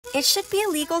It should be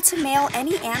illegal to mail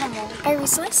any animal. I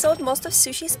recently sold most of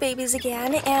Sushi's babies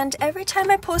again, and every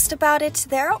time I post about it,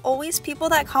 there are always people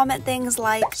that comment things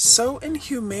like, "So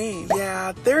inhumane.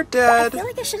 Yeah, they're dead." I feel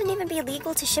like it shouldn't even be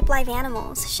legal to ship live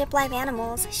animals. Ship live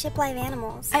animals. Ship live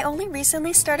animals. I only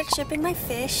recently started shipping my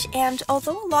fish, and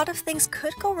although a lot of things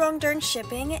could go wrong during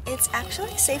shipping, it's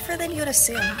actually safer than you'd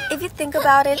assume. If you think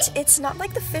about it, it's not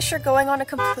like the fish are going on a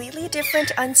completely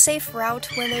different, unsafe route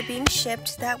when they're being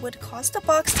shipped that would cause the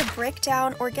box to break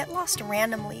down or get lost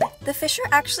randomly. The fish are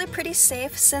actually pretty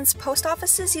safe since post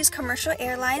offices use commercial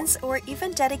airlines or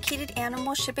even dedicated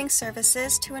animal shipping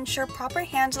services to ensure proper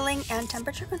handling and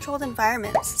temperature-controlled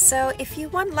environments. So if you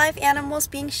want live animals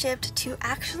being shipped to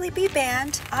actually be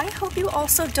banned, I hope you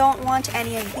also don't want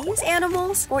any of these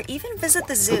animals or even visit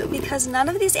the zoo, because none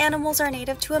of these animals are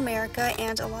native to America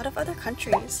and a lot of other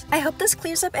countries. I hope this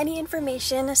clears up any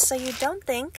information so you don't think